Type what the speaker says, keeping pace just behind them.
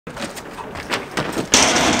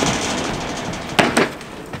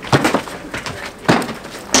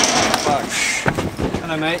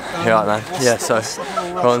Hello mate. You alright man? Yeah, so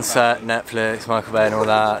we're on set, Netflix, Michael Bay and all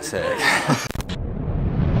that, sick.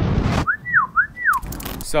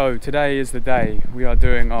 So today is the day we are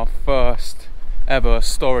doing our first ever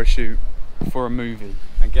STORROR shoot for a movie.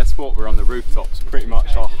 And guess what? We're on the rooftops, pretty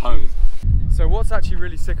much our home. So what's actually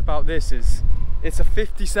really sick about this is it's a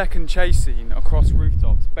 50-second chase scene across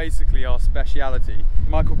rooftops, basically our speciality.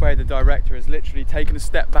 Michael Bay, the director, has literally taken a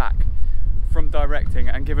step back from directing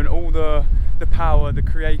and given all the power, the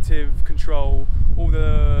creative control, all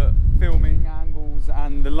the filming angles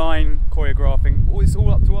and the line choreographing, it's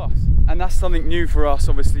all up to us. And that's something new for us.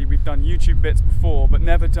 Obviously we've done YouTube bits before, but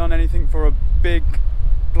never done anything for a big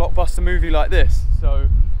blockbuster movie like this. So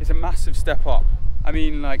it's a massive step up. I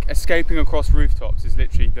mean, like, escaping across rooftops is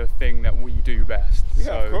literally the thing that we do best. Yeah,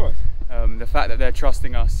 so, of course. The fact that they're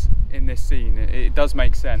trusting us in this scene, it does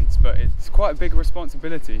make sense, but it's quite a big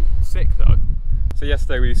responsibility. Sick though. So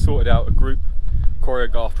yesterday we sorted out a group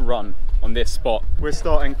choreographed run on this spot. We're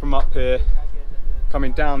starting from up here,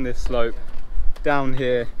 coming down this slope, down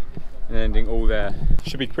here, and ending all there.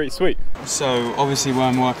 Should be pretty sweet. So obviously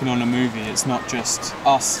when working on a movie, it's not just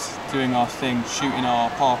us doing our thing, shooting our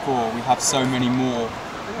parkour. We have so many more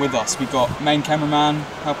with us. We've got main cameraman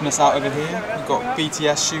helping us out over here. We've got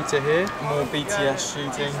BTS shooter here, more BTS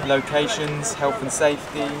shooting, locations, health and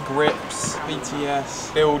safety, grips,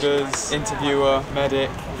 BTS, builders, interviewer, medic.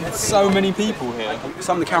 There's so many people here.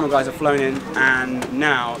 Some of the camera guys have flown in and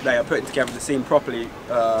now they are putting together the scene properly.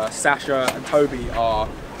 Sasha and Toby are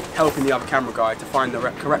helping the other camera guy to find the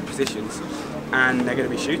correct positions, and they're going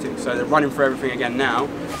to be shooting. So they're running through everything again now.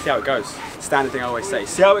 See how it goes. Standard thing I always say.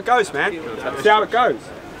 See how it goes, man. See how it goes.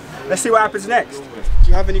 Let's see what happens next. Do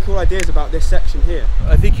you have any cool ideas about this section here?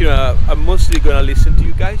 I think I'm mostly going to listen to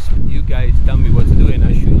you guys. You guys tell me what to do and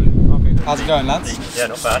I'll show you. Okay. How's it going, lads? Yeah,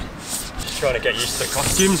 not bad. Just trying to get used to the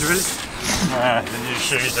costumes, really. The new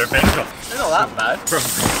shoes are a bit rough. They're not that bad.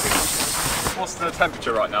 What's the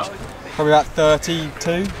temperature right now? Probably about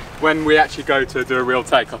 32. When we actually go to do a real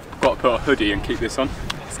take, I've got to put a hoodie and keep this on.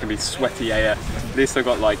 It's going to be sweaty AF. At least I've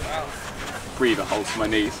got like breather holes for my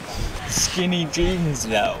knees. Skinny jeans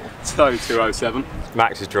though. So 207.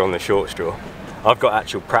 Max has drawn the short straw. I've got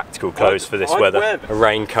actual practical clothes for this weather. A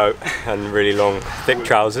raincoat and really long, thick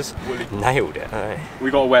trousers. Nailed it. We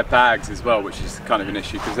got to wear bags as well, which is kind of an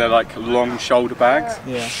issue because they're like long shoulder bags.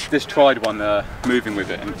 Yeah. Just tried one moving with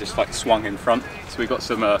it and it just like swung in front. So we got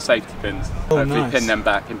some safety pins. Oh, hopefully nice. pin them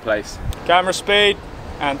back in place. Camera speed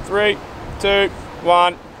and 3, 2,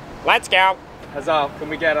 1, let's go. Huzzah, can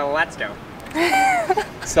we get a let's go?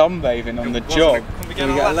 Sunbathing on the job. Can we get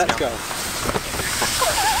a let's go?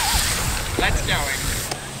 Let's going.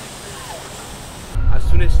 As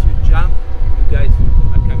soon as you jump, you guys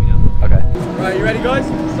are coming up. Okay. Right, you ready guys?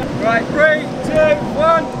 Right, 3, 2,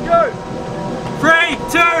 1, go! 3,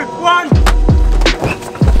 2, 1!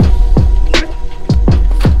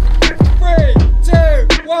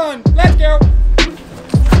 3, 2, 1, let's go!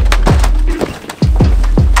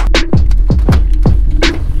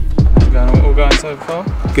 All going so far?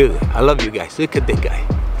 Good, I love you guys. Look at that guy.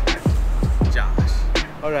 Josh.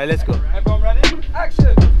 Alright, let's go. Everyone ready?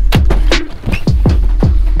 Action!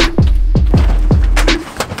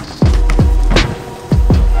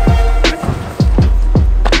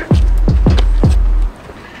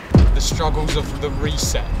 The struggles of the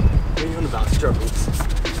reset. What are you on about, struggles?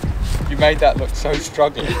 You made that look so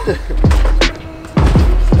struggling.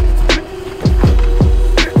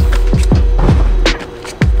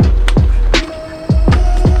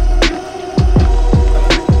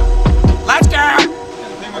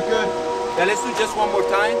 Yeah, let's do just one more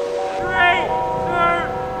time. 3, 2,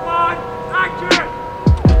 1, action!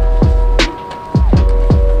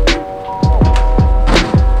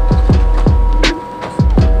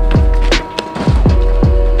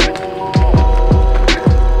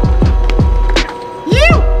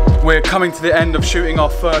 We're coming to the end of shooting our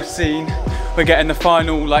first scene. We're getting the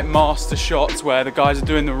final like master shots where the guys are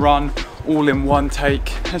doing the run all in one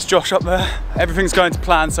take. There's Josh up there. Everything's going to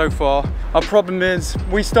plan so far. Our problem is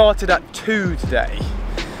we started at 2 today.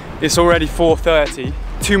 It's already 4:30.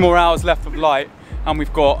 2 more hours left of light and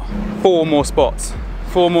we've got 4 more spots.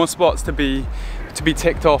 4 more spots to be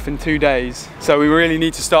ticked off in 2 days. So we really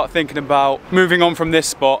need to start thinking about moving on from this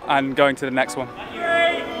spot and going to the next one. 3,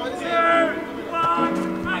 2,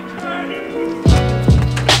 1, action!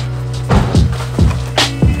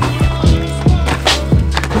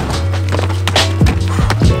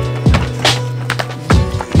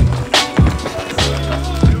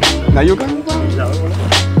 Now you're going.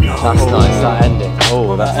 That's nice, that ending.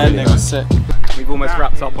 Oh, that's That ending was sick. We've almost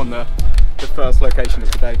wrapped up on the first location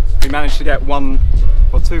of the day. We managed to get 1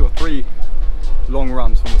 or 2 or 3 long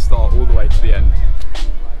runs from the start all the way to the end.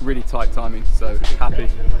 Really tight timing, so happy.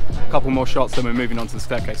 A couple more shots, then we're moving on to the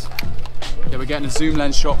staircase. Yeah, we're getting a zoom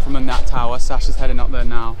lens shot from that tower. Sasha's heading up there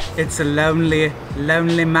now. It's a lonely,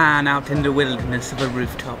 lonely man out in the wilderness of a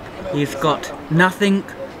rooftop. He's got nothing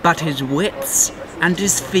but his wits and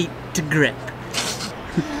his feet to grip.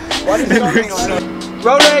 Rolling!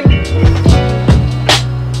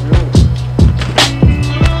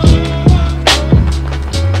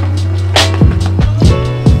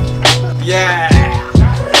 Yeah!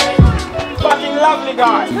 Fucking lovely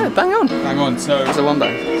guy! Yeah, bang on. Bang on, so it's a one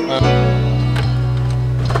bang.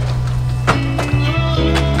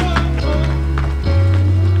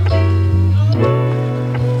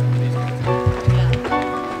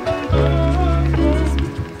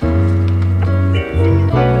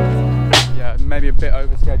 Yeah, maybe a bit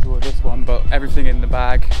over schedule with this one, but everything in the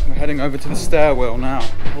bag. We're heading over to the stairwell now.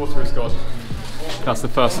 Water is gone. That's the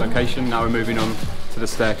first location, now we're moving on to the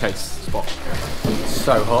staircase spot. It's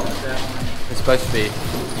so hot. It's supposed to be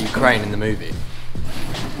Ukraine in the movie.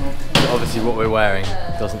 But obviously what we're wearing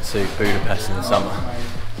doesn't suit Budapest in the summer.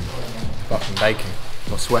 Fucking baking,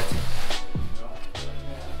 not sweating.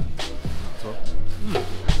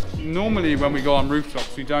 Normally when we go on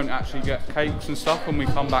rooftops we don't actually get cakes and stuff when we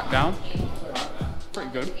come back down.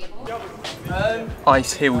 Pretty good.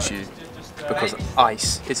 Ice heals you because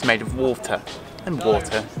ice is made of water, and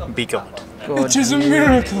water be God. It is a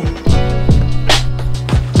miracle!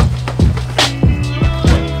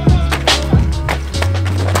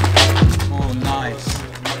 Oh, nice.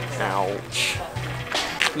 Ouch.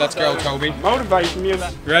 Let's go, Toby. Motivation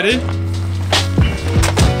music. Ready?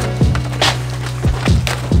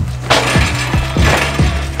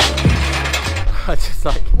 I just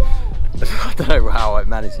like, I don't know how I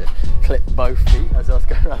managed it. Clip both feet as I was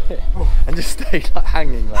going around here and just stay like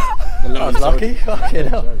hanging like, I was lucky, fucking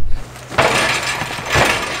hell.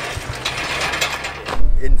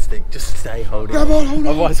 Instinct, just stay holding on. Hold on.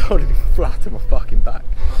 Otherwise I would have been flat on my fucking back.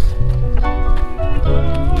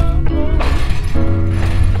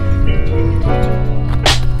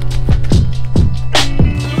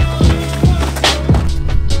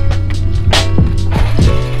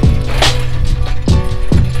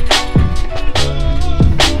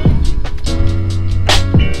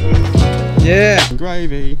 Yeah!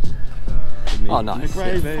 Gravy. Oh nice.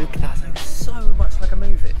 Gravy. Fuck, that sounds so much like a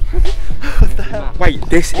movie. What the hell? Wait,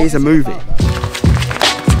 this is a movie.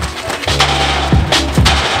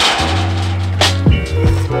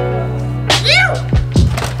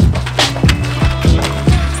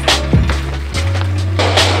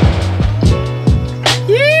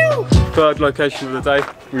 Third location of the day.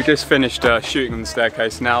 We just finished shooting on the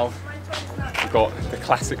staircase. Now we've got the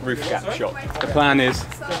classic roof gap shot. The plan is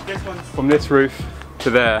from this roof to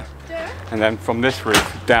there, and then from this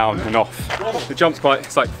roof down and off. The jump's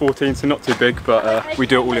it's like 14, so not too big, but we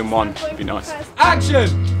do it all in one. It'd be nice.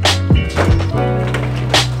 Action!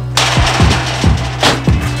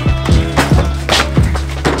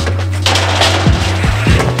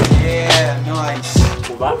 Yeah, nice.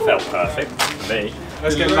 Well, that felt perfect for me.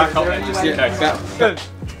 Let's get back up then, just in case. Good.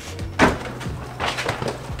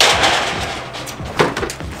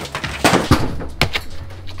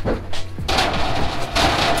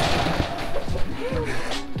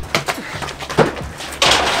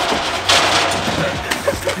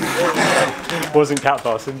 Wasn't cat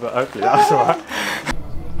passing, but hopefully that's alright.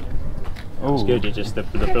 It's good, you just the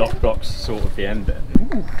block blocks sort of the end bit.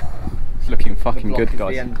 It's looking fucking good,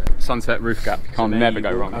 guys. Sunset roof gap, you can't never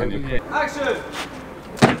go wrong, can you? Action!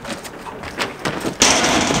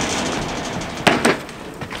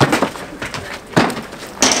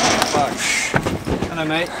 Hello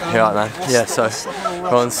mate. You alright man? Yeah, so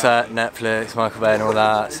we're on set, Netflix, Michael Bay and all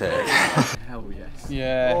that, sick. Hell yes.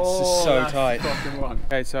 Yeah, this is so tight.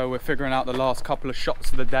 Okay, so we're figuring out the last couple of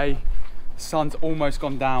shots of the day. The sun's almost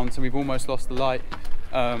gone down, so we've almost lost the light.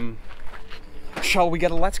 Shall we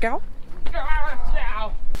get a let's go?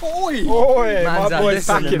 Oi! Oi, my boy's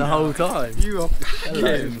back in the whole time. You are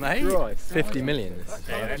Hello, mate. Right. 50 million.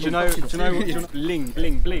 Do you know bling,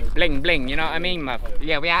 bling, bling. Bling bling, you know what I mean, man?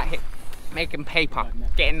 Yeah, we out here making paper,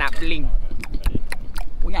 getting that bling.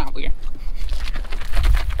 We out here.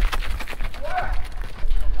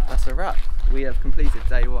 That's a wrap. We have completed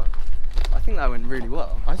day one. I think that went really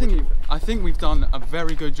well. I think we've done a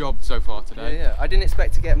very good job so far today. Yeah. I didn't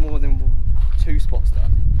expect to get more than 2 spots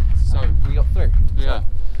done. So we got 3. Yeah.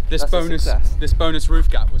 This bonus roof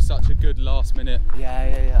gap was such a good last minute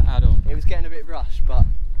Yeah. add on. It was getting a bit rushed, but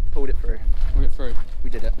pulled it through. We get through. We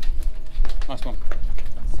did it. Nice one.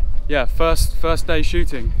 yeah, first day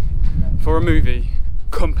shooting for a movie,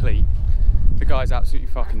 complete. The guys absolutely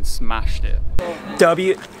fucking smashed it.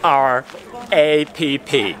 W-R-A-P-P.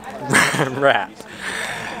 Rap.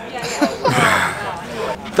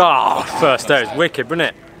 Oh, first day was wicked, wasn't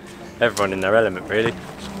it? Everyone in their element, really.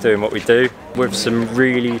 Doing what we do with some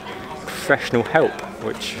really professional help,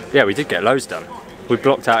 which, yeah, we did get loads done. We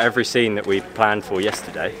blocked out every scene that we planned for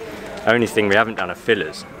yesterday. Only thing we haven't done are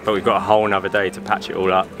fillers, but we've got a whole another day to patch it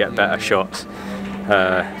all up, get better shots,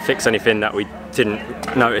 fix anything that we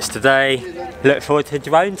didn't notice today. Look forward to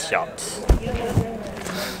drone shots.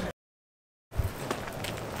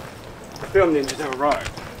 Film ninjas have arrived.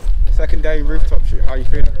 Second day rooftop shoot, how are you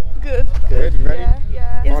feeling? Good. Good, you ready?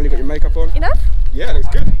 Yeah. Finally got your makeup on? Enough? Yeah, looks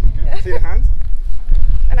good. Yeah. See the hands?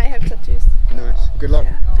 And I have tattoos. Nice, good luck.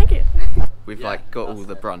 Yeah. Thank you. We've like got all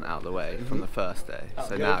the brunt out of the way from the first day,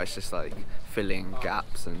 so now it's just like filling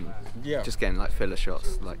gaps and just getting like filler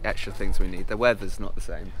shots, like extra things we need. The weather's not the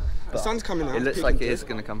same. The sun's coming out. It looks like it is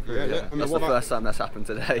going to come through. Yeah. I mean, That's the first time that's happened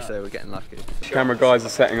today, so we're getting lucky. Camera guys are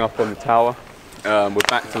setting up on the tower. We're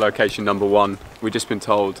back to location number 1. We've just been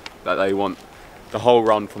told that they want the whole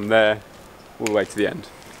run from there all the way to the end.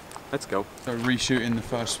 Let's go. So reshooting the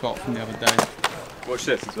first spot from the other day. Watch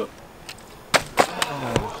this as well.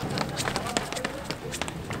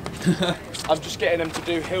 I'm just getting them to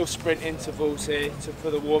do hill sprint intervals here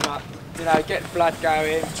for the warm up. You know, get blood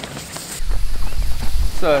going.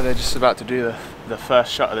 So they're just about to do the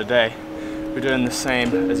first shot of the day. We're doing the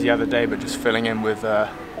same as the other day, but just filling in with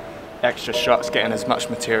extra shots, getting as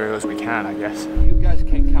much material as we can, I guess. You guys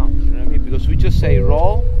can count, you know what I mean? Because we just say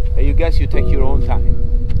roll, and you guys, you take your own time.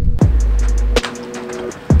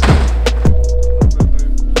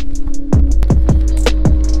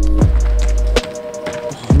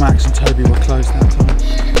 Max and Toby were close that time.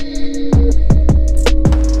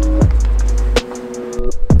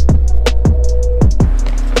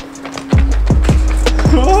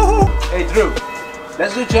 Hey Drew,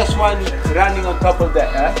 let's do just one running on top of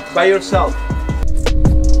that, by yourself.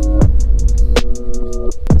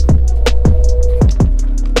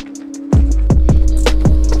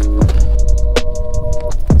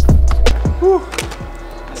 Whew.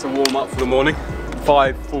 That's a warm up for the morning.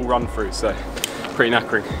 5 full run throughs, so pretty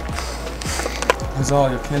knackering. Huzzah,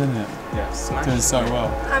 you're killing it. Yeah, smash. Doing so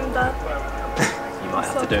well. I'm done. You might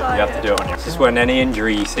have to do it. You have to do it on your. This is when any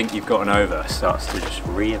injury you think you've gotten over starts to just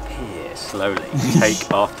reappear slowly,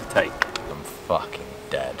 take after take. I'm fucking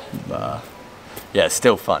dead, but yeah, it's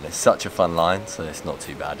still fun. It's such a fun line, so it's not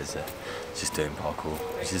too bad, is it? Just doing parkour,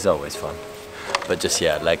 which is always fun. But just,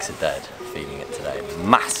 yeah, legs are dead. Feeling it today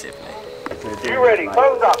massively. You ready?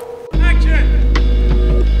 Close up.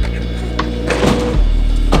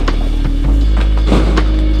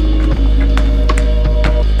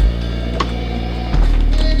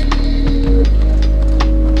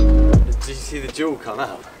 See the jewel come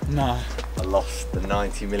out? Nah. I lost the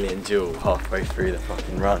 90 million jewel halfway through the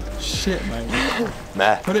fucking run. Shit, mate.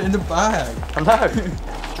 Meh. Put it in the bag. I know.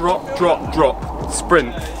 Drop, drop, drop.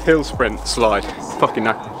 Sprint, hill sprint, slide. Fucking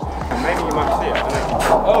knackering. And maybe you might see it.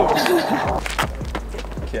 Oh!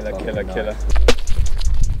 Killer, killer, killer.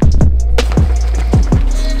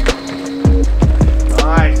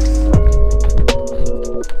 Nice.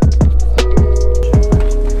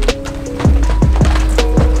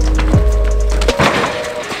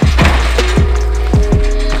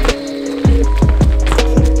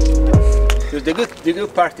 The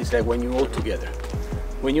good part is that when you all together.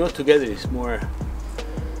 When you're all together, it's more.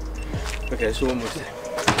 Okay, so one more time.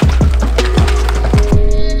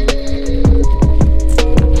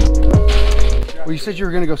 Well, you said you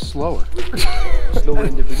were going to go slower. Slower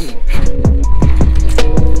in the beginning.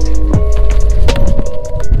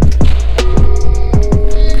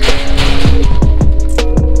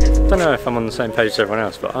 I don't know if I'm on the same page as everyone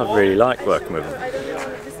else, but I really like working with them.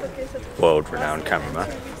 World-renowned cameraman.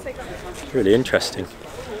 Really interesting.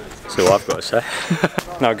 That's all I've got to say.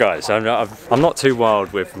 No guys, I'm not too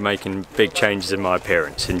wild with making big changes in my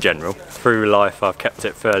appearance in general. Through life I've kept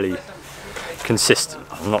it fairly consistent.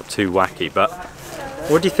 I'm not too wacky, but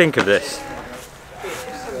what do you think of this?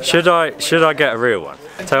 Should I get a real one?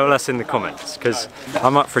 Tell us in the comments, because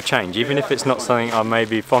I'm up for a change. Even if it's not something I may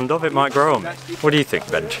be fond of, it might grow on me. What do you think,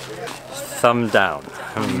 Benj? Thumb down.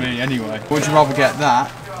 Me anyway. Would you rather get that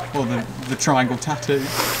or the triangle tattoo?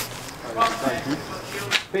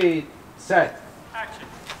 Speed, set. Action.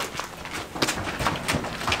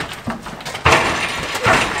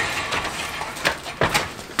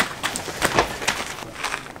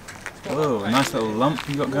 Whoa, nice little lump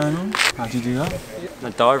you got going on. How'd you do that?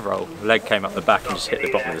 A dive roll. The leg came up the back and just hit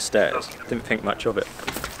the bottom of the stairs. Didn't think much of it.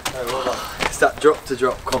 It's that drop to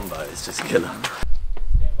drop combo, it's just killer.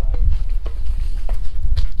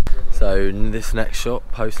 So this next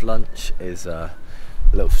shot post lunch is a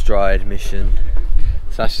little stride mission.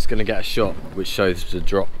 Sasha's going to get a shot which shows the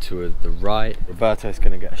drop to the right. Roberto's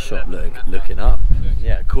going to get a shot looking up.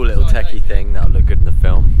 Yeah, cool little techie thing that'll look good in the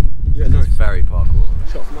film. Yeah, nice. It's very parkour.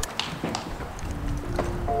 Shot from up.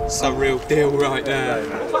 It's a real deal right there.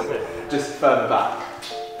 Just further back.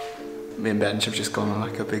 Me and Benj have just gone on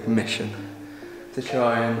like a big mission to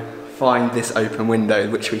try and find this open window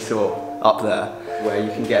which we saw up there, where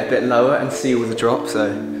you can get a bit lower and see all the drops.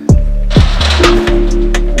 So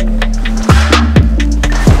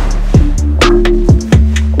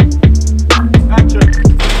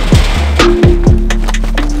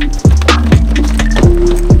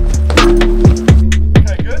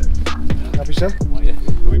Okay, good. Happy, sir? Yeah.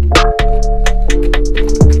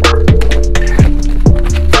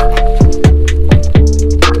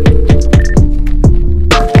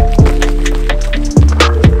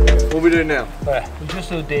 now? We just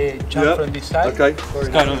do the jump from this side. Okay. What's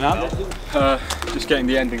going on now? Just getting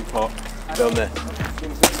the ending part. Down there.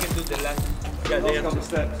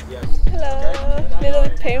 Hello. A little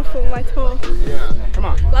bit painful, my toe. Yeah. Come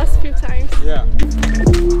on. Last few times. Yeah.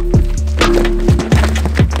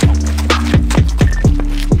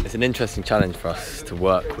 It's an interesting challenge for us to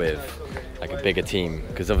work with like a bigger team,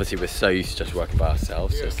 because obviously we're so used to just working by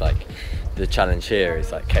ourselves. So it's like the challenge here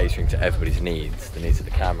is like catering to everybody's needs, the needs of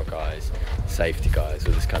the camera guys, safety guys,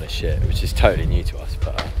 all this kind of shit, which is totally new to us,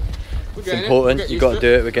 but it's important. You've got to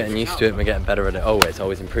do it. We're getting used to it. We're getting better at it.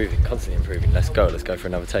 Always improving, constantly improving. Let's go for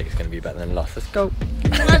another take. It's going to be better than last. Let's go.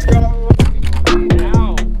 Let's go.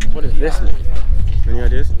 What does this mean? Any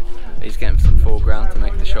ideas? He's getting some foreground to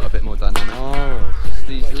make the shot a bit more dynamic. Oh. It's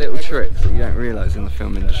these little tricks that you don't realise in the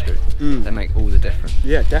film industry. They make all the difference.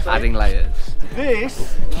 Yeah, definitely. Adding layers.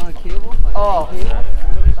 This art.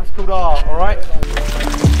 That's called art, alright?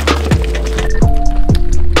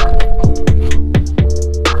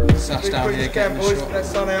 Sash down here, getting the shot. Let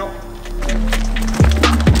sun out.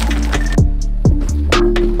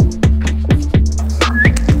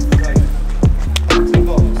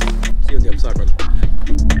 See you on the other side, brother.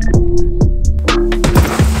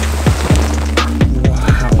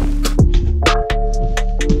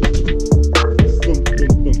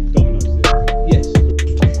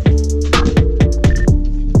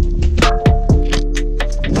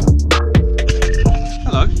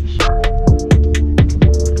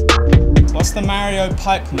 What's the Mario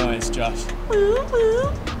pipe noise, Josh?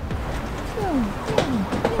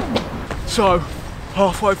 So,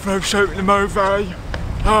 halfway through shooting the movie.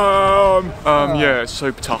 Yeah,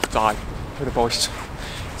 super tough day for the boys.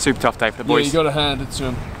 Super tough day for the boys. Yeah, you gotta hand it to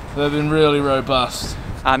them. They've been really robust.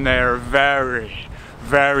 And they're very,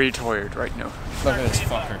 very tired right now. Look at this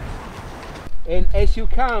fucker. And as you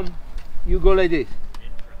come, you go like this.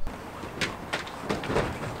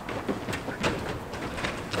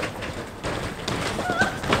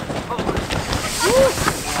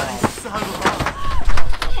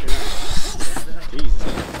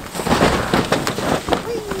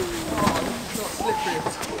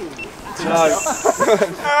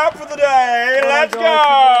 Up for the day, let's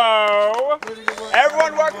go!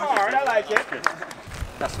 Everyone work hard, I like it.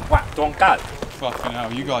 That's whack, don't go. Fucking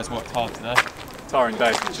hell, you guys worked hard today. Tiring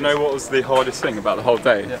day. Do you know what was the hardest thing about the whole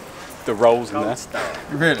day? Yeah. The rolls in there.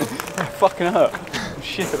 Really? Fucking hurt.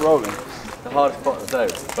 Shit at rolling. The hardest part of the day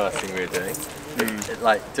was the first thing we were doing.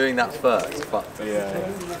 Like doing that first, fucked. Yeah.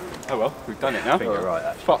 Oh well, we've done it now. I think you're right,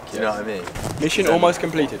 actually. Fuck, you know what I mean? Mission almost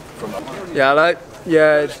completed. Yeah, hello.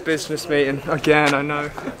 Yeah, it's business meeting again. I know.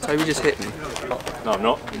 Toby just hit me. No, I'm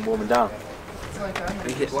not. I'm warming down.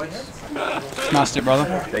 He hit me. Smashed it, brother.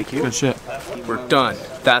 Thank you. Good shit. We're done.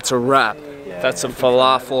 That's a wrap. That's a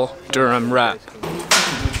falafel Durham wrap.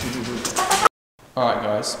 Alright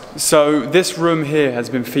guys, so this room here has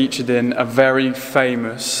been featured in a very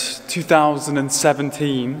famous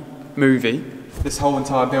 2017 movie. This whole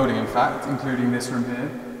entire building, in fact, including this room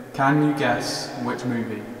here. Can you guess which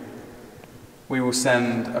movie? We will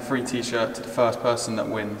send a free t-shirt to the first person that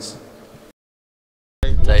wins.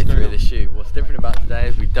 Day 3 of the shoot. What's different about today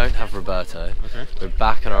is we don't have Roberto. Okay. We're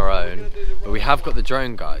back on our own, but we have got the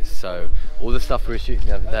drone guys. So all the stuff we were shooting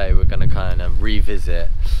the other day, we're going to kind of revisit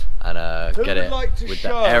and get it with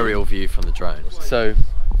the aerial view from the drone. So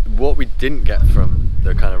what we didn't get from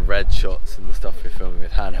the kind of red shots and the stuff we're filming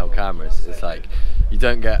with handheld cameras is like you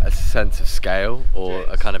don't get a sense of scale or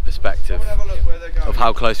a kind of perspective of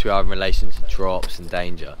how close we are in relation to drops and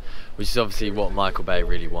danger, which is obviously what Michael Bay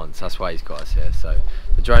really wants. That's why he's got us here. So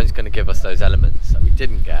the drone's going to give us those elements that we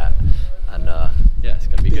didn't get, and yeah, it's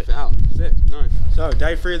going to be good. Sick, nice. So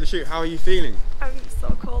day 3 of the shoot, how are you feeling? I'm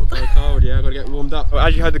so cold. So cold, yeah, gotta get warmed up. Well,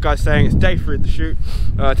 as you heard the guys saying, it's day 3 of the shoot.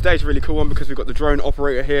 Today's a really cool one because we've got the drone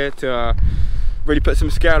operator here to really put some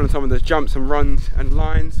scale on some of those jumps and runs and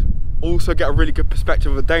lines. Also get a really good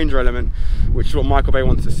perspective of the danger element, which is what Michael Bay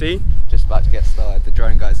wants to see. Just about to get started, the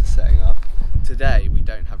drone guys are setting up. Today we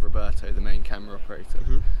don't have Roberto, the main camera operator,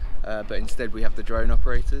 but instead we have the drone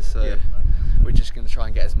operators, so we're just going to try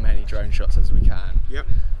and get as many drone shots as we can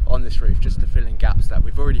on this roof, just to fill in gaps that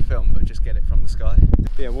we've already filmed, but just get it from the sky.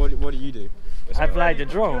 Yeah, what do you do? I fly the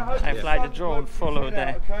drone. I fly the drone, follow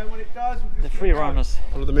the free runners.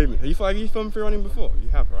 Follow the movement. Have you filmed free running before? You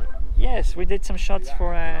have, right? Yes, we did some shots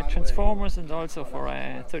for Transformers and also for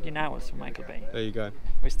 13 Hours for Michael Bay. There you go.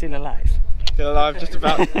 We're still alive. Still alive, just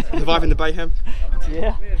about surviving the Bayhem.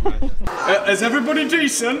 Yeah. Is everybody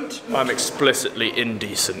decent? I'm explicitly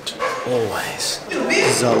indecent. Always.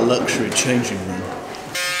 This is our luxury changing room.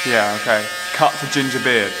 Yeah, okay. Cut to ginger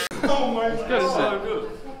beard. Oh my god, so good.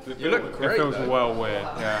 You look great. It feels well weird,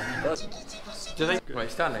 yeah. Do they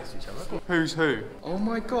stand next to each other? Who's who? Oh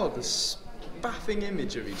my god, the spaffing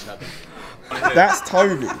image of each other. That's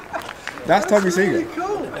Toby. That's Toby Seeger. Really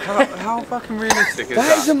cool. How fucking realistic is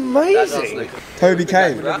That is amazing. Toby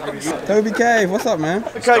Cave. Toby Cave, what's up, man?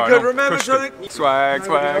 Okay, good. Remember something. Swag,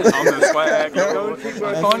 swag, I'm the swag lord.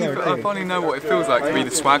 I finally know what it feels like to be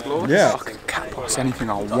the swag lord. Yeah. I can cat pass anything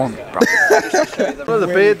I want, bro. Well, the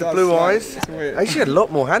beard, the blue eyes. Actually, a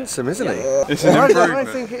lot more handsome, isn't he? It's an improvement. I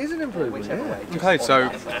think it is an improvement, yeah. Okay, so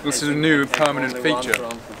this is a new permanent feature.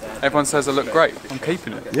 Everyone says I look great. I'm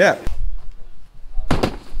keeping it. Yeah.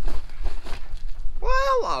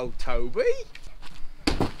 Hello, Toby.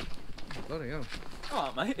 Bloody hell.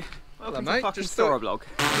 Alright, mate. Hello, mate. Just STORROR blog.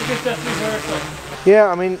 Yeah,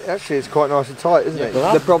 I mean, actually, it's quite nice and tight, isn't it?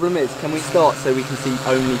 The problem is, can we start so we can see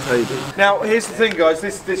only Toby? Now, here's the thing, guys.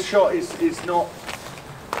 This shot is not.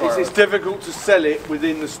 It's difficult to sell it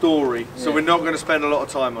within the story, so we're not going to spend a lot of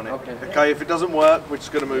time on it. Okay, if it doesn't work, we're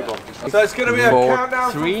just going to move on. So it's going to be a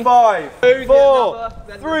countdown from 5, 4,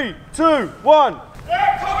 3, 2, 1.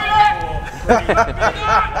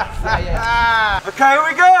 Okay, here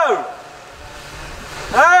we go.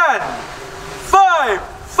 And 5,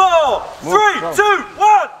 4, 3, 2,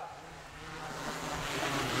 1.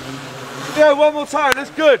 Yeah, one more time. That's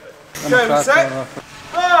good. Okay, we set.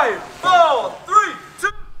 5, 4, 3, 2.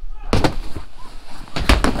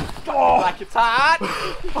 Like it's hot.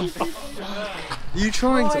 Are you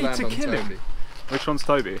trying to land on kill him? Toby? Which one's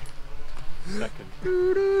Toby? Second. I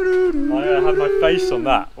had my face on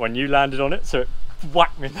that when you landed on it, so it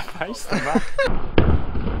whacked me in the face. 5, 4,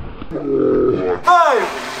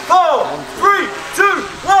 3, 2,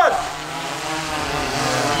 1.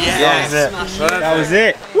 Yes. That was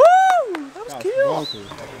it. Woo! That was cute.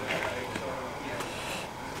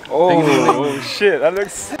 Oh shit, that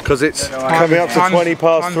looks. Because it's coming up to 20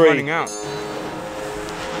 past 3. Running out.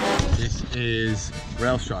 This is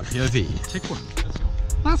Rail Strike POV. Take one.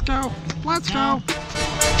 Let's go. Let's go.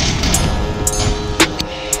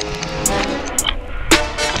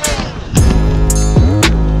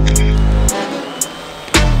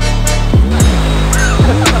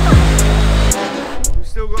 We've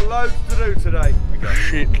still got loads to do today. We got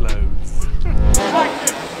shitloads.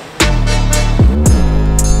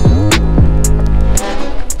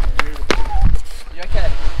 You okay?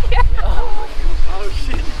 Yeah. Oh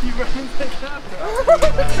shit, you ran the camera.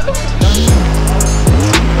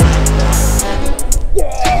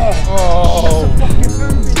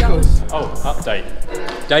 Oh, update.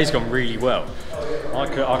 Day's gone really well. I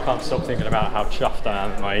can't stop thinking about how chuffed I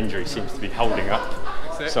am that my injury seems to be holding up.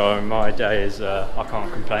 So my day is, I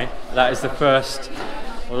can't complain. That is the first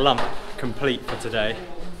lump complete for today.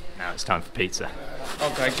 Now it's time for pizza.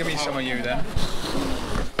 Okay, give me some of you then.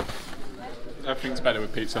 Everything's better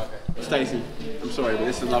with pizza. Stacey, I'm sorry, but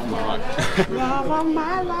this is love of my life. Love of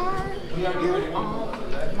my life, you are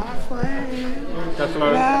my friend. That's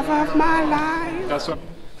what Love of my life. That's what.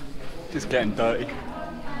 Just getting dirty.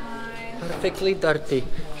 Perfectly dirty.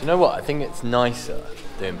 You know what? I think it's nicer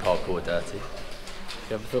doing parkour dirty.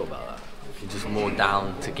 You ever thought about that? You're just more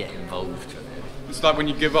down to get involved. It's like when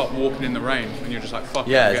you give up walking in the rain and you're just like, fuck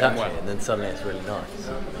it, Yeah, I'm getting exactly. wet. And then suddenly it's really nice.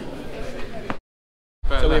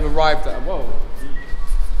 So we've arrived at, whoa.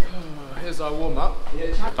 Here's our warm up.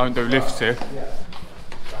 Don't do lifts here.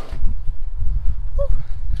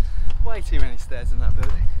 way too many stairs in that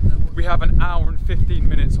building. We have an hour and 15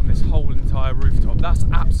 minutes on this whole entire rooftop. That's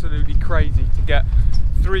absolutely crazy to get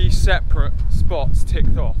 3 separate spots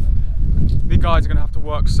ticked off. The guys are going to have to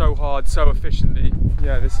work so hard, so efficiently.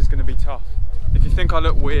 Yeah, this is going to be tough. If you think I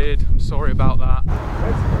look weird, I'm sorry about that.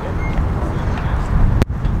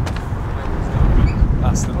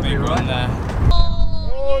 That's the big one there.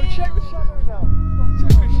 Oh, check the shadow now.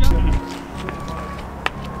 Check the shadow.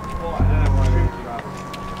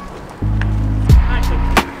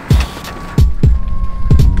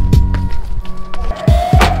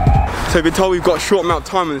 So we've been told we've got a short amount of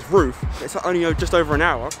time on this roof. It's only just over an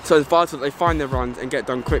hour. So it's vital that they find their runs and get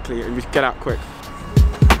done quickly and we get out quick.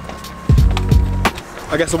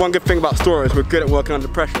 I guess the one good thing about STORROR is we're good at working under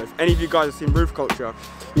pressure. If any of you guys have seen Roof Culture,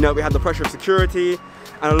 you know we had the pressure of security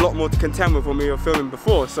and a lot more to contend with when we were filming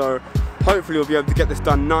before. So hopefully we'll be able to get this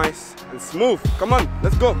done nice and smooth. Come on,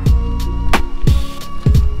 let's go.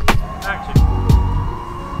 Action.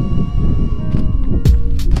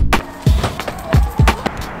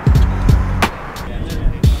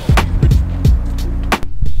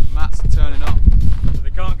 Mats are turning up. So they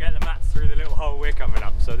can't get the mats through the little hole we're coming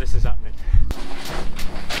up, so this is happening.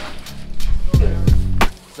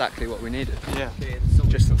 Exactly what we needed. Yeah.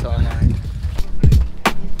 Just in time.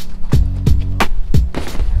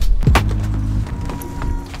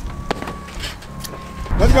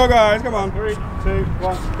 Let's go, guys, come on. 3, 2,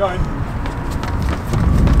 1, going.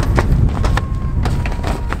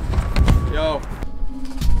 Yo.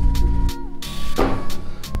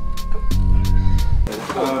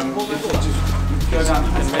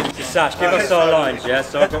 Sash, give us our lines, yeah?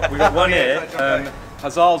 So we've got one here.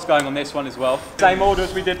 Hazal's going on this one as well. Same order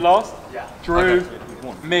as we did last. Yeah. Drew,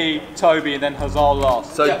 me, Toby, and then Hazal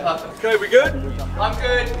last. So, yeah, perfect. Okay, we good? I'm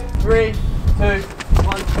good. 3, 2,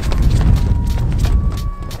 1.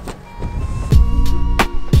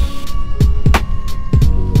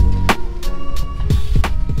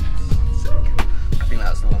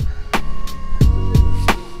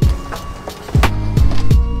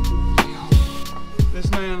 This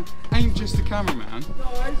man ain't just a cameraman.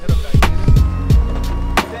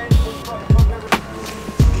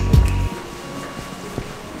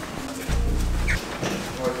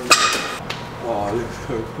 Oh, it looks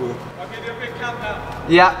so cool. I'll give you a big countdown.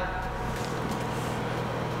 Yeah.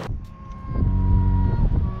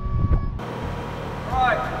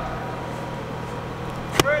 Right.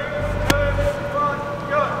 3, 2, 1,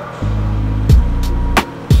 go.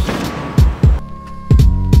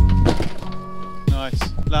 Nice.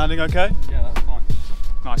 Landing okay? Yeah, that's fine.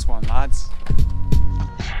 Nice one, lads.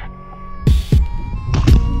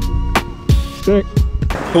 Sick.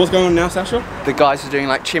 So what's going on now, Sasha? The guys are doing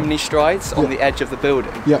like chimney strides on the edge of the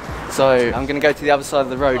building. Yep. So I'm going to go to the other side of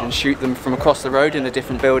the road and shoot them from across the road in a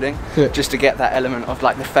different building, just to get that element of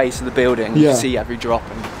like the face of the building. You can see every drop.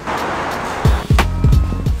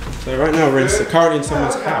 So right now we're currently in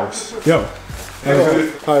someone's house. Yo.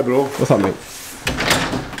 Hi, bro. What's up, mate?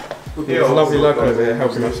 There's a lovely local over here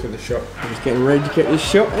helping us with the shot. I'm just getting ready to get this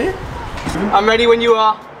shot here. I'm ready when you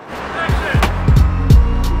are.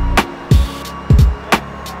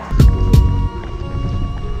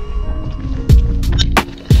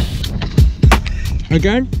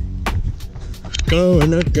 Again?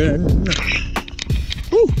 Going again.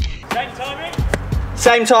 Woo. Same timing?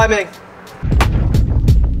 Same timing.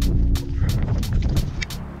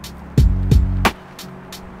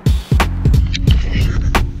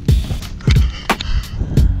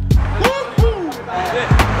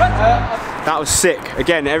 That was sick.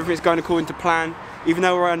 Again, everything's going according to plan. Even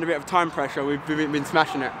though we're under a bit of time pressure, we've been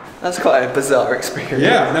smashing it. That's quite a bizarre experience.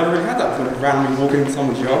 Yeah, I've never really had that before. Randomly walking into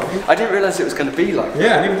someone's yard. I didn't realise it was going to be like that.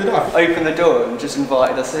 Yeah, neither did I. Opened the door and just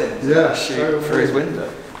invited us in. Yeah. Shoot through his window.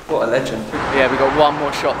 What a legend. Yeah, we got one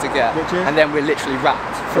more shot to get. And then we're literally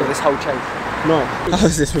wrapped for this whole chase. No. How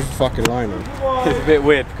is this with a fucking line on? It's a bit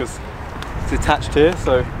weird because it's attached here,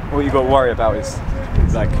 so all you got to worry about is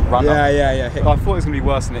like run up. Yeah. I thought it was going to be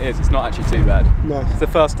worse than it is. It's not actually too bad. No. It's the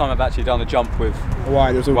first time I've actually done a jump with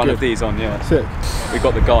one of these on, yeah. Sick. We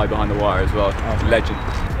got the guy behind the wire as well. Legend.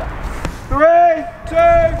 3, 2,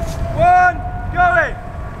 1, going!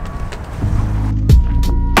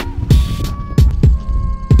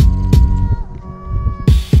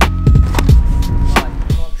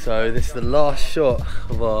 So this is the last shot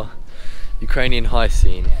of our Ukrainian high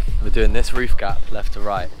scene. We're doing this roof gap left to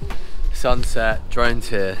right. Sunset, drones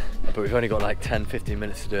here, but we've only got like 10-15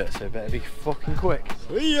 minutes to do it, so better be fucking quick.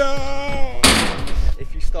 Yeah.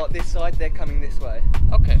 If you start this side, they're coming this way.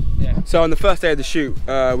 Okay, yeah. So on the first day of the shoot,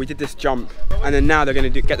 we did this jump, and then now they're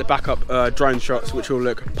going to get the backup drone shots, which will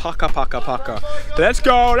look pucker. Let's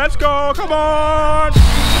go, come on!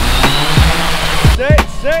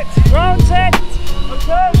 Sit, round set. Okay,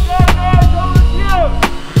 guys, over to you.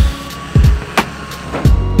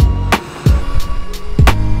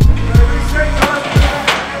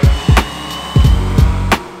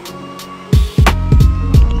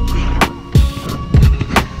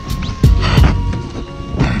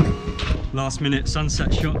 Last minute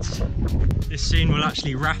sunset shots. This scene will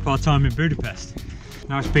actually wrap our time in Budapest.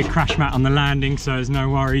 Now it's a big crash mat on the landing, so there's no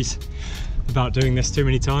worries about doing this too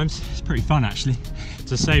many times. It's pretty fun actually.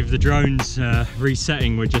 To save the drones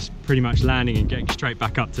resetting, we're just pretty much landing and getting straight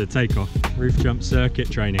back up to takeoff. Roof jump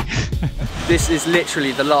circuit training. This is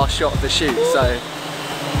literally the last shot of the shoot, so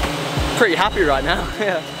pretty happy right now.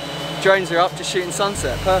 Yeah. Drones are up, just shooting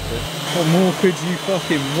sunset, perfect. What more could you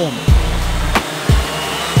fucking want?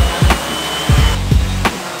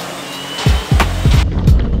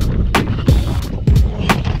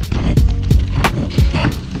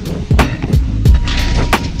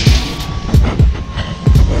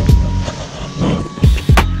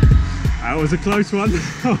 That was a close one.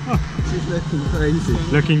 She's looking crazy.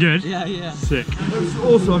 Looking good? Yeah, yeah. Sick.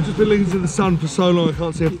 Also, I've just been looking to the sun for so long I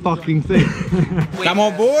can't see a fucking thing. Come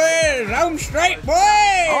on, boys! Home straight,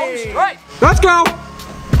 boys! Home straight! Let's go!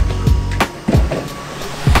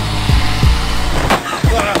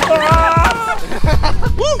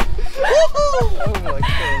 Woo! Oh my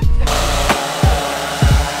god.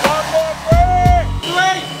 One more, 3,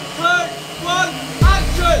 2, 1,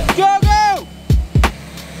 action! Go, go!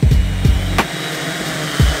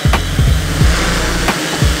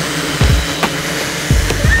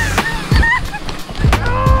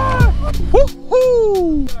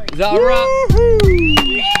 Is that a wrap?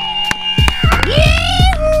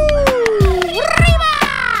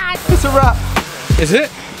 It's a wrap. Is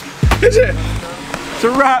it? Is it? It's a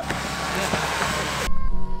wrap.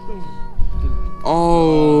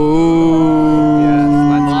 Oh.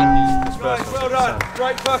 Yes, well done.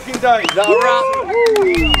 Great fucking day. Is that a wrap?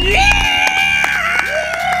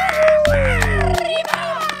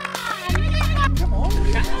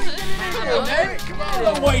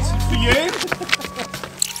 I'm waiting for you.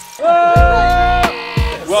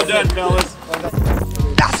 Well done, fellas.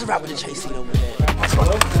 That's a wrap with the chase scene over there.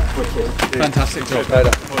 Fantastic job. Well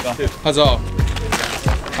done. Huzzah.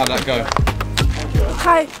 How'd that go?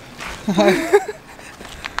 Hi.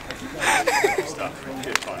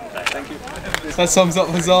 That sums up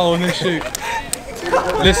Huzzah on this shoot.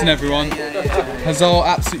 Listen everyone, Huzzah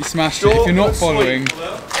absolutely smashed it. If you're not following,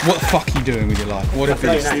 what the fuck are you doing with your life? What a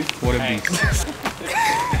beast. What a beast.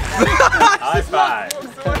 High five.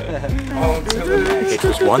 It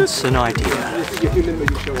was once an idea.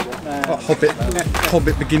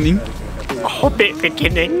 Hobbit beginning. Hobbit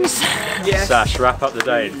beginnings. Yes. Sash, wrap up the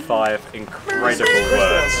day in 5 incredible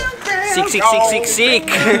words. Sick.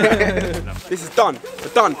 This is done. We're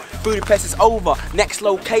done. Budapest is over. Next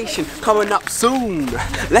location coming up soon.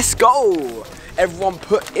 Let's go. Everyone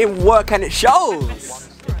put in work and it shows.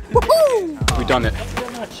 Woohoo! We done it.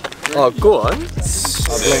 Oh, go on.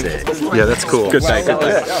 Yeah, that's cool. Good day, good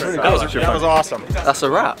day. That was awesome. That's a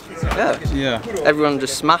wrap. Yeah. Everyone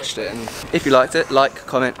just smashed it. And if you liked it, like,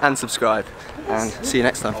 comment, and subscribe. And see you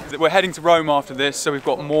next time. We're heading to Rome after this, so we've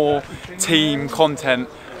got more team content.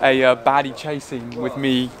 A baddie chasing with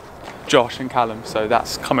me, Josh and Callum, so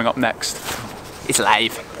that's coming up next. It's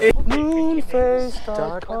live.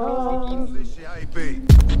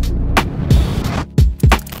 Moonface.com.